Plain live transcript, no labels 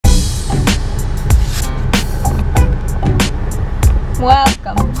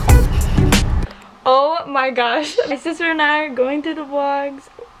Welcome. Oh my gosh. My sister and I are going through the vlogs.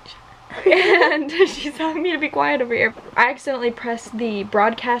 And she's telling me to be quiet over here. I accidentally pressed the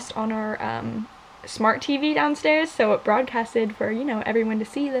broadcast on our smart TV downstairs, so it broadcasted for, you know, everyone to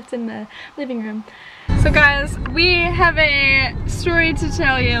see that's in the living room. So guys, we have a story to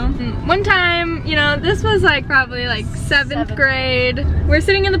tell you. One time, you know, this was like probably like 7th grade. We're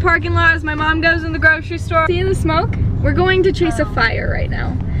sitting in the parking lot as my mom goes in the grocery store. See the smoke? We're going to chase a fire right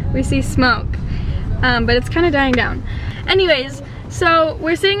now. We see smoke, but it's kind of dying down. Anyways, so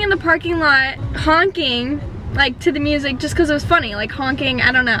we're sitting in the parking lot honking like to the music just because it was funny, like honking,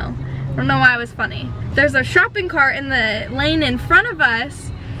 I don't know why it was funny. There's a shopping cart in the lane in front of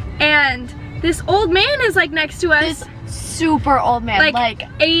us, and this old man is like next to us. This super old man, like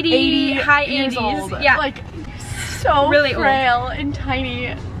 80 high years 80s. old. Yeah, like so really frail old and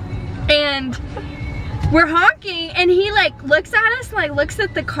tiny. And we're honking, and he like looks at us, like looks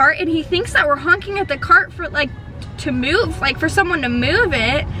at the cart, and he thinks that we're honking at the cart for like to move, like for someone to move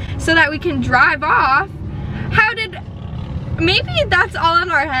it so that we can drive off. Maybe that's all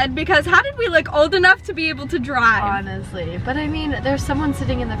in our head, because how did we look old enough to be able to drive? Honestly, but I mean, there's someone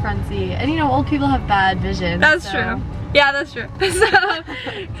sitting in the front seat, and you know, old people have bad vision. That's true. Yeah, that's true. So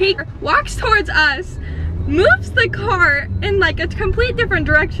he walks towards us, moves the car in like a complete different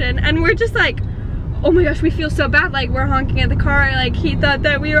direction, and we're just like, oh my gosh, we feel so bad, like we're honking at the car, like he thought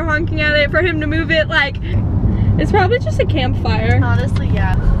that we were honking at it for him to move it. Like, it's probably just a campfire. Honestly,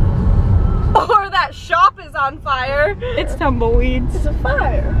 yeah. Or that shop is on fire. It's tumbleweeds. It's a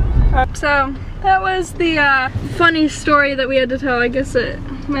fire. So that was the funny story that we had to tell. I guess it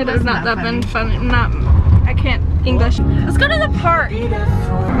might have not that been funny. I can't English. Let's go to the park.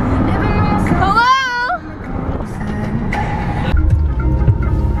 Hello?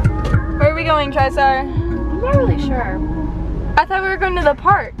 Where are we going, TriStar? I'm not really sure. I thought we were going to the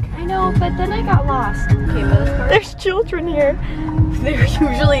park. I know, but then I got lost. Okay, but this park. There's children here. There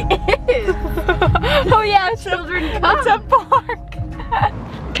usually is. Oh yeah, Children come. It's a park.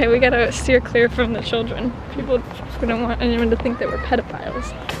 Okay, we gotta steer clear from the children. We don't want anyone to think that we're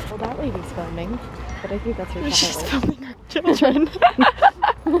pedophiles. Well, that lady's filming, but I think that's her child. She's filming our children.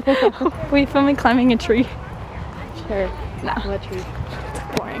 We filming climbing a tree. Sure. No. What tree?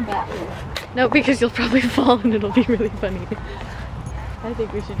 It's boring. That tree. No, because you'll probably fall and it'll be really funny. I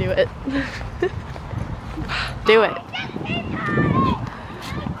think we should do it. Do it.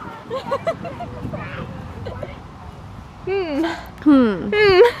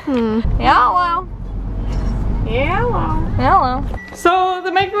 Hello. Hello. Hello. So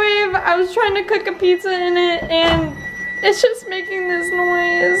the microwave, I was trying to cook a pizza in it, and it's just making this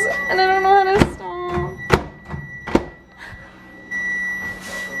noise, and I don't know how to stop.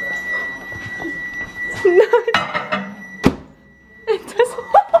 It doesn't.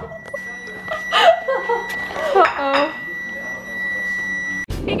 Uh-oh.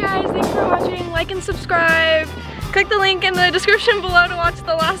 Hey guys, thanks for watching. Like and subscribe. Click the link in the description below to watch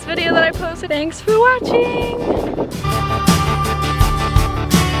the last video that I posted. Thanks for watching.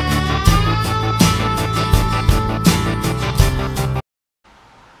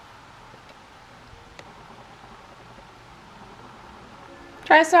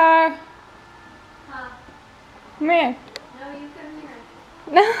 TriStar. Huh? Come here. No, you come here.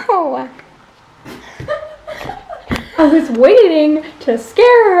 No. I was waiting to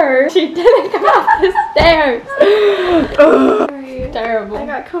scare her. She didn't come up the stairs. Terrible. I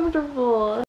got comfortable.